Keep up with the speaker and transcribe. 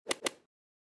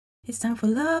It's time for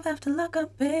love after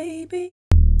lockup, baby.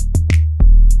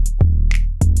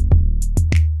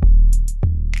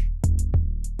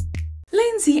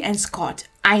 Lindsey and Scott,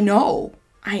 I know.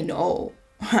 I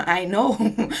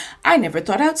never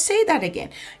thought I'd say that again.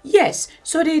 Yes,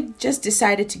 so they just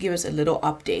decided to give us a little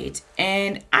update,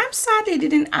 and I'm sad they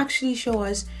didn't actually show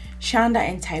us Chanda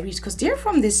and Tyrese because they're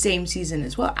from the same season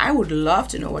as well. I would love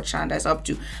to know what Chanda is up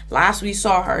to. Last we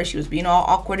saw her, she was being all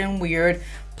awkward and weird.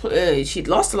 She'd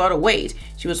lost a lot of weight.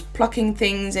 She was plucking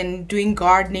things and doing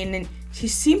gardening, and she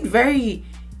seemed very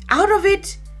out of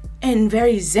it and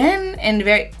very zen and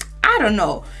very, I don't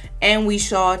know. And we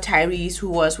saw Tyrese, who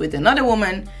was with another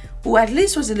woman who at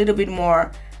least was a little bit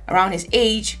more around his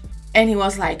age, and he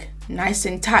was like nice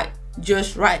and tight,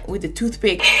 just right, with the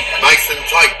toothpick. Nice and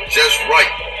tight, just right.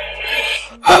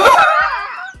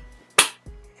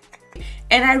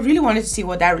 And I really wanted to see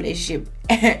what that relationship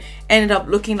ended up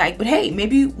looking like. But hey,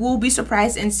 maybe we'll be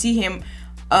surprised and see him.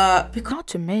 Because not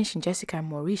to mention Jessica and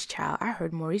Maurice, child. I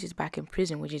heard Maurice is back in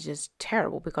prison, which is just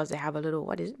terrible because they have a little,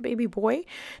 what is it, baby boy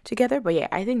together. But yeah,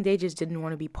 I think they just didn't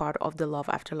want to be part of the love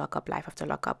after lockup, life after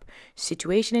lockup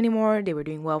situation anymore. They were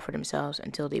doing well for themselves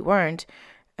until they weren't.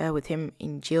 With him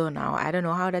in jail now. I don't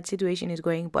know how that situation is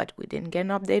going, but we didn't get an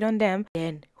update on them.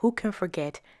 And who can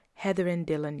forget Heather and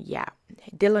Dylan? Yeah,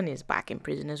 Dylan is back in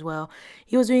prison as well.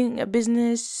 He was doing a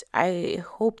business. I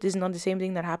hope this is not the same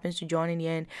thing that happens to John in the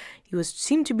end. He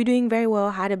seemed to be doing very well,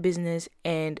 had a business,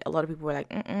 and a lot of people were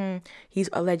like, he's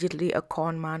allegedly a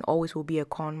con man, always will be a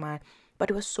con man. But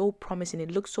it was so promising.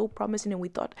 It looked so promising, and we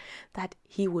thought that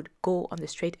he would go on the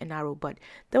straight and narrow. But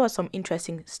there was some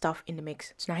interesting stuff in the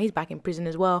mix. So now he's back in prison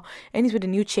as well, and he's with a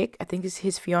new chick. I think it's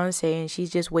his fiance, and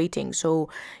she's just waiting. So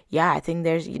yeah, I think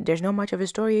there's not much of a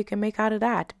story you can make out of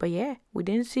that. But yeah, we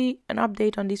didn't see an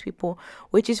update on these people,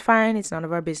 which is fine. It's none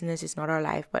of our business. It's not our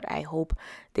life. But I hope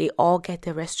they all get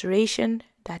the restoration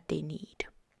that they need.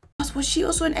 Was she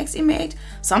also an ex-inmate?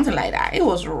 Something like that. It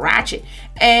was ratchet.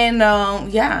 And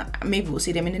yeah, maybe we'll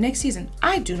see them in the next season.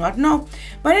 I do not know.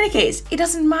 But in any case, it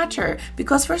doesn't matter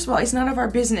because first of all, it's none of our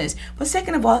business. But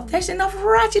second of all, there's enough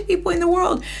ratchet people in the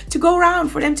world to go around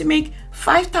for them to make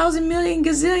 5,000 million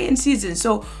gazillion seasons.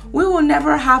 So we will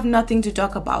never have nothing to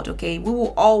talk about, okay? We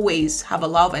will always have a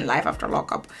love and life after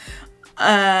lockup.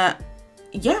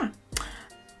 Yeah.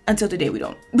 Until the day we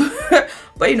don't.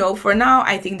 But you know, for now,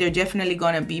 I think they're definitely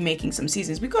gonna be making some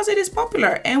seasons because it is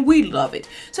popular and we love it.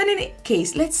 So in any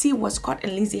case, let's see what Scott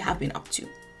and Lindsey have been up to.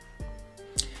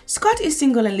 Scott is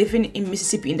single and living in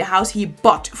Mississippi in the house he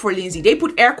bought for Lindsey. They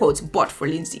put air quotes, bought for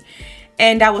Lindsey.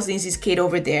 And that was Lindsey's kid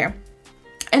over there.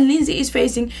 And Lindsey is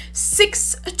facing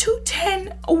 6 to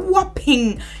 10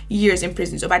 whopping years in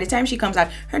prison. So by the time she comes out,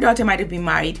 her daughter might have been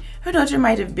married. Her daughter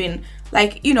might have been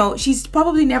like, you know, she's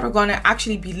probably never gonna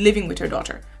actually be living with her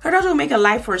daughter. Her daughter will make a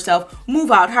life for herself, move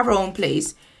out, have her own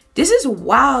place. This is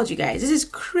wild, you guys. This is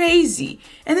crazy.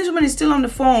 And this woman is still on the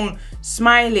phone,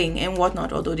 smiling and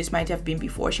whatnot. Although this might have been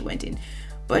before she went in.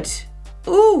 But,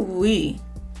 ooh-wee.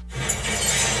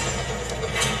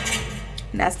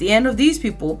 That's the end of these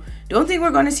people. Don't think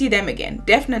we're gonna see them again.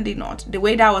 Definitely not. The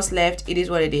way that was left, it is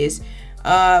what it is.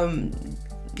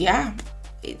 Yeah,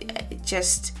 it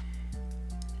just,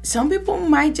 some people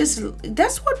might just,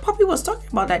 that's what Poppy was talking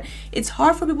about, that it's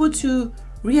hard for people to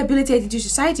rehabilitate into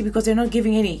society because they're not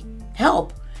giving any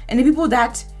help. And the people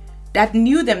that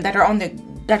knew them, that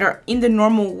are in the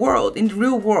normal world, in the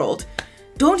real world,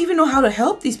 don't even know how to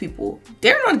help these people.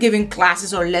 They're not giving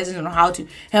classes or lessons on how to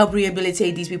help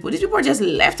rehabilitate these people. These people are just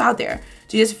left out there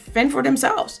to just fend for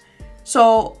themselves.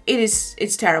 So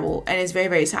it's terrible and it's very,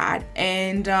 very sad.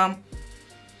 And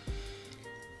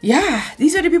yeah,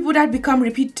 these are the people that become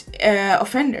repeat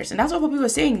offenders. And that's what people were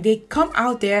saying. They come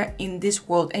out there in this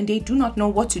world and they do not know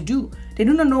what to do. They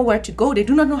do not know where to go. They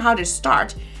do not know how to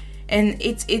start. And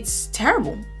it's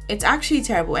terrible. It's actually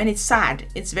terrible and it's sad.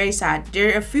 It's very sad.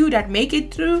 There are a few that make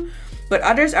it through, but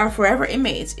others are forever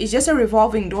inmates. It's just a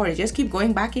revolving door. They just keep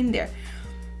going back in there.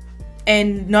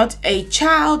 And not a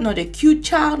child, not a cute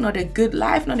child, not a good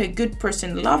life, not a good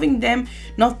person loving them,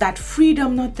 not that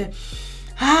freedom, not the,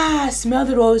 smell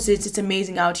the roses, it's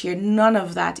amazing out here. None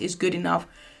of that is good enough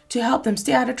to help them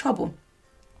stay out of trouble.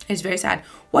 It's very sad.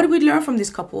 What did we learn from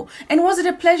this couple? And was it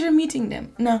a pleasure meeting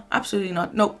them? No, absolutely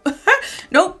not. Nope.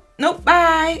 Nope,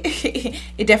 bye.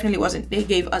 It definitely wasn't. They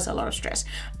gave us a lot of stress.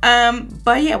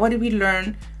 But yeah, what did we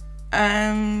learn?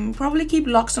 Probably keep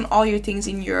locks on all your things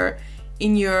in your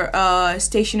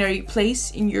stationary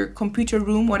place, in your computer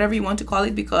room, whatever you want to call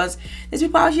it, because there's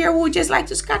people out here who just like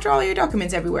to scatter all your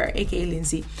documents everywhere, aka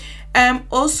Lindsey.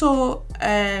 Also,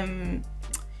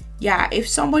 yeah, if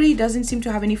somebody doesn't seem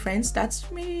to have any friends, that's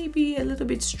maybe a little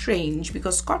bit strange,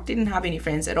 because Scott didn't have any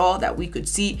friends at all that we could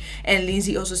see. And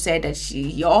Lindsey also said that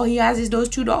all he has is those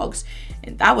 2 dogs,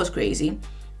 and that was crazy.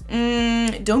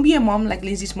 Don't be a mom like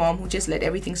Lindsey's mom, who just let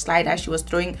everything slide as she was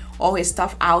throwing all his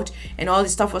stuff out, and all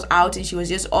his stuff was out and she was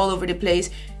just all over the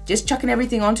place, just chucking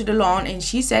everything onto the lawn, and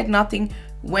she said nothing,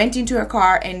 went into her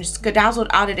car and skedaddled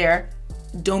out of there.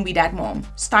 Don't be that mom.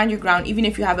 Stand your ground. Even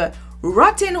if you have a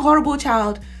rotten, horrible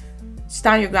child,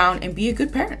 stand your ground and be a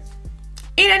good parent.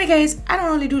 In any case, I don't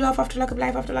only do Love After Lockup,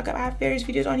 Life After Lockup. I have various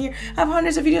videos on here. I have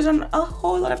hundreds of videos on a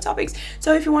whole lot of topics.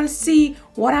 So if you want to see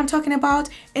what I'm talking about,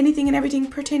 anything and everything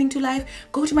pertaining to life,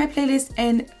 go to my playlist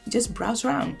and just browse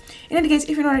around. In any case,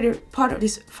 if you're not already part of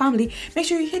this family, make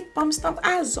sure you hit bump stomp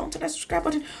ass onto that subscribe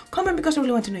button. Comment because I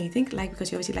really want to know what you think. Like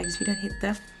because you obviously like this video, and hit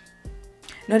the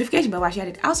notification bell while you at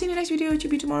it. I'll see you in the next video, which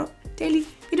will be tomorrow. Daily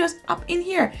videos up in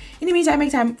here. In the meantime,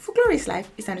 make time for glorious life.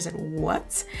 It's time to say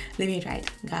what? Let me try it.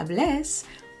 God bless.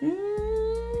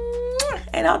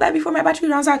 And all that before my battery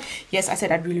runs out. Yes, I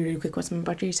said that really quick once my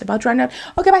battery is about to run out.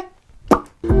 Okay, bye.